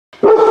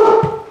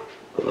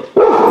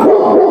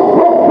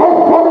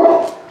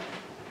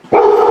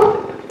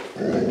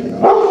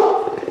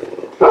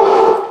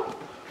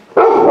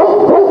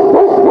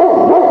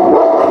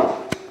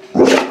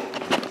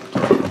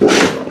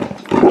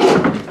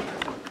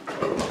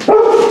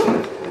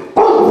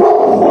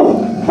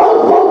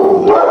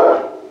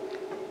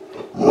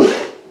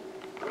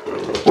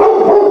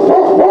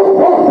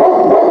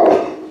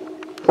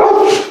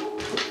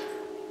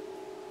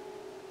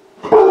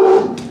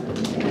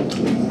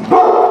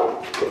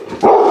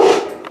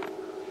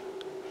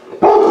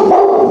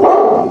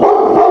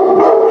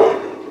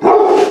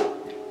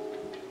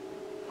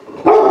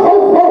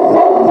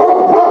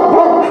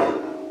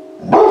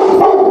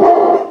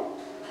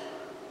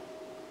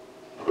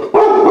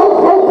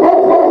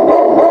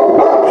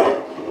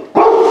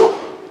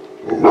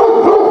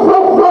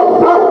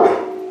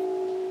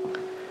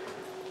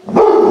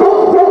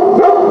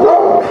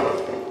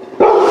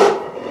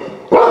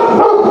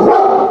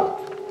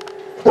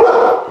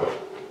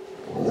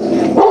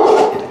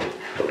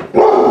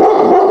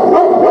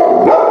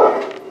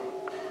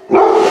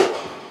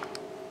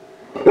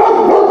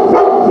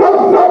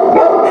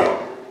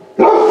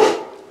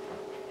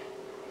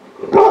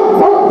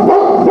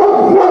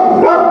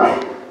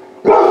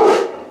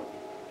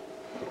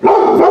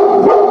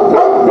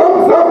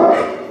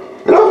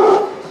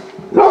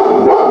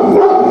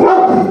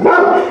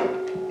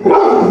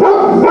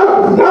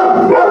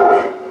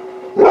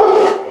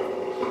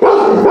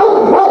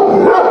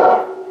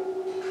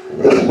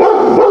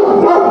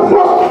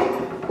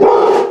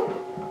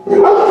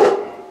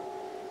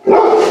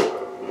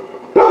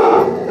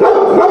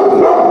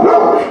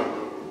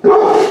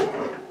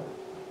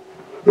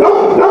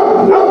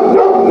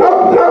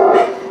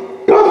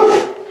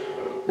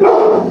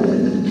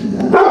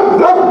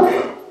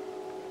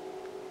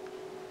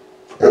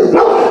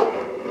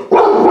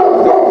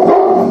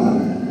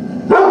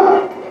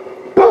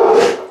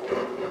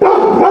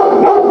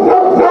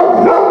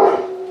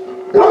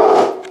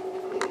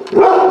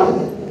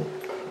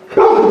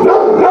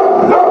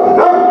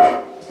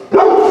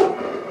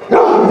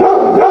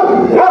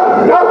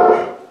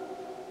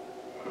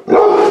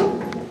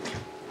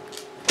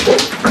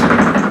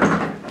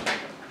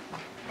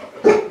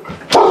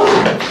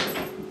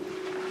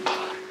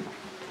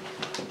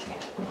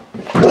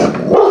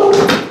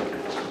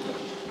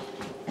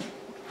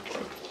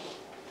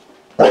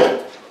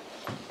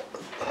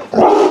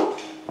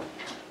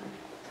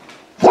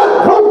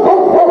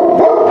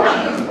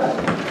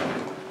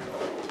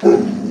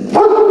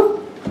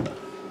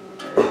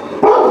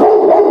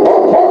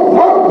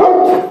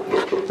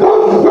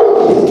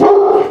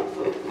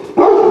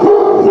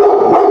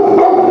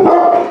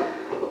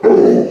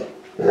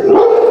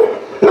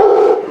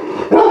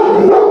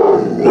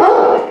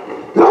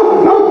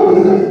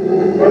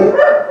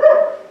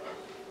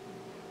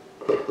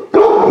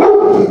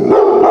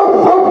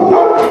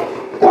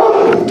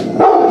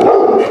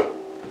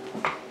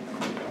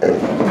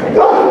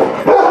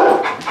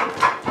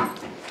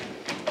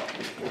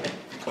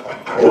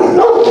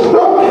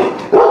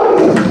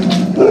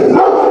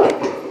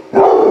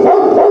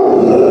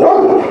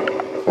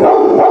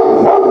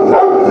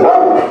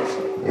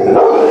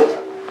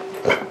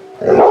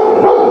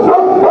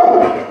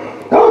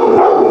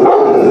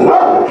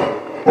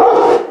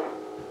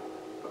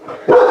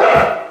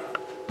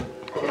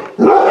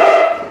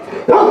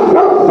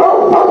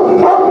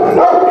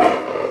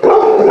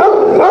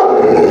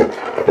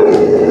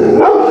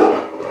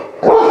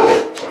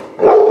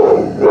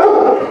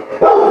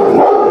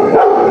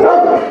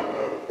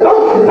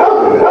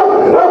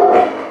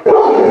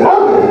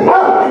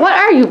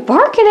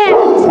barking at?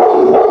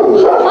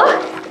 Huh?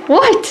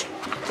 What?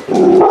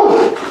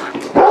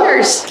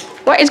 Bears,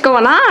 what is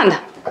going on?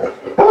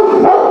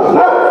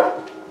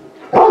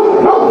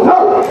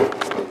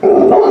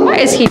 What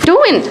is he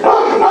doing?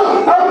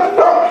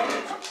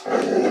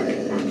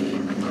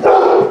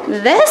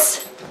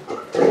 This?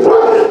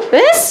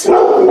 This?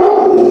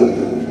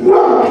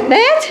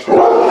 That?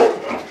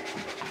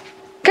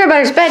 Come here,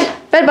 Butters, bed.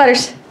 Bed,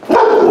 Butters.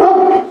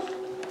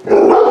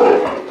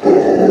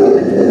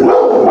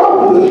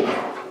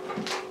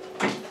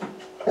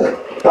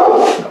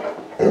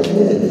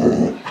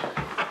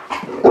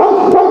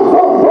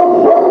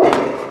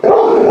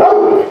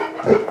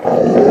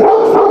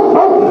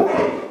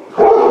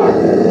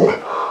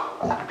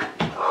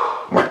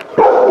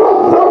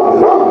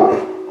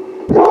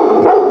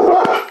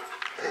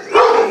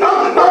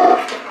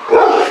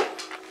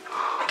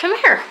 Come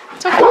here.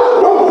 It's okay.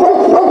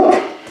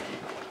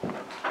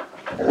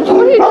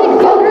 What do you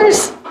think, Butters?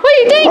 What do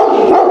you think?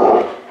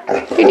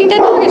 You think that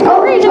dog is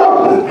crazy?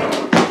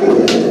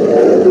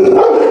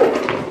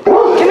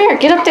 Come here.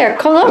 Get up there.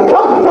 Come on.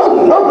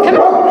 Come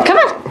on. Come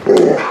on.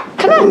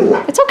 Come on.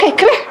 It's okay.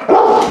 Come here.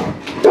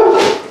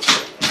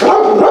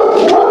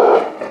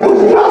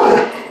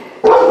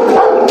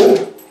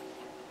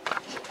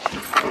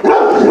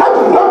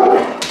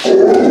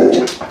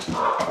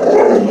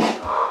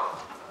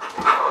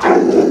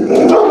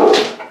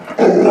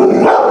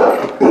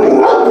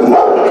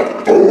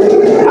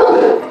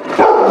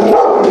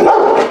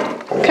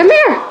 Come here.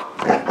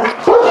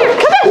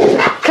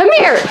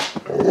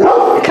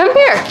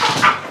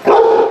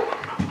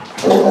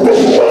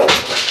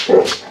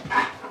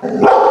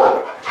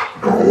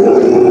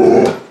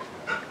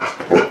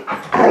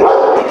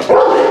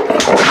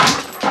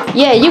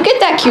 Yeah, you get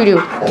that, Kudu.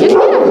 You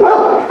get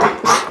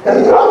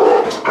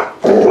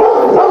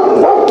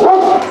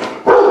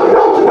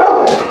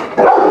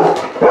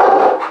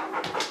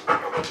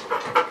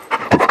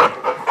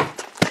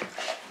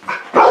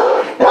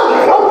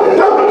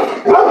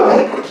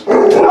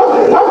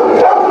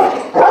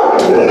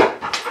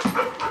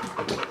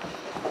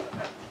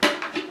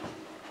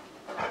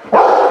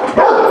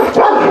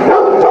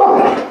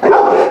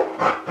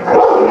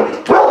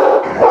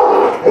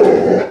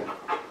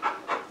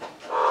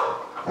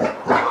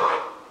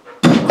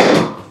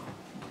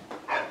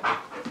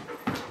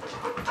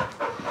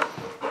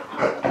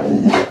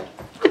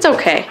It's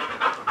okay.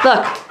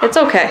 Look, it's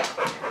okay.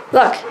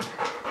 Look.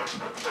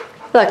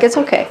 Look, it's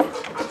okay.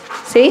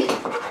 See?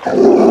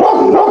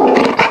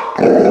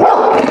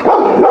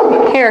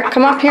 Here,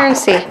 come up here and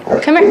see.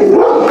 Come here.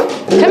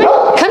 Come here.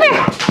 Come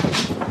here.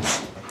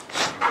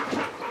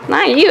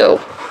 Not you.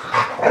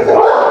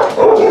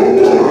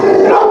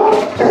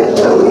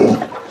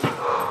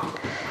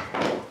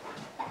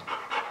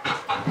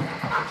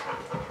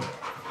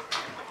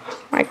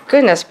 My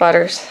goodness,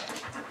 Butters.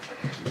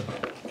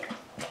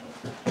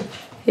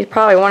 He's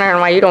probably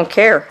wondering why you don't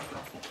care.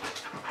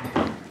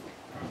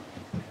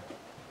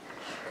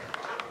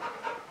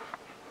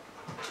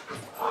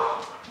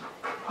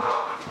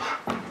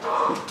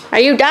 Are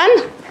you done?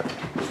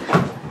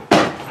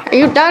 Are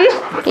you done?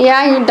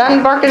 Yeah, you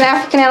done barking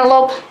African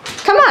antelope?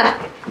 Come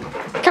on.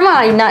 Come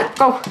on, you nut.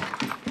 Go.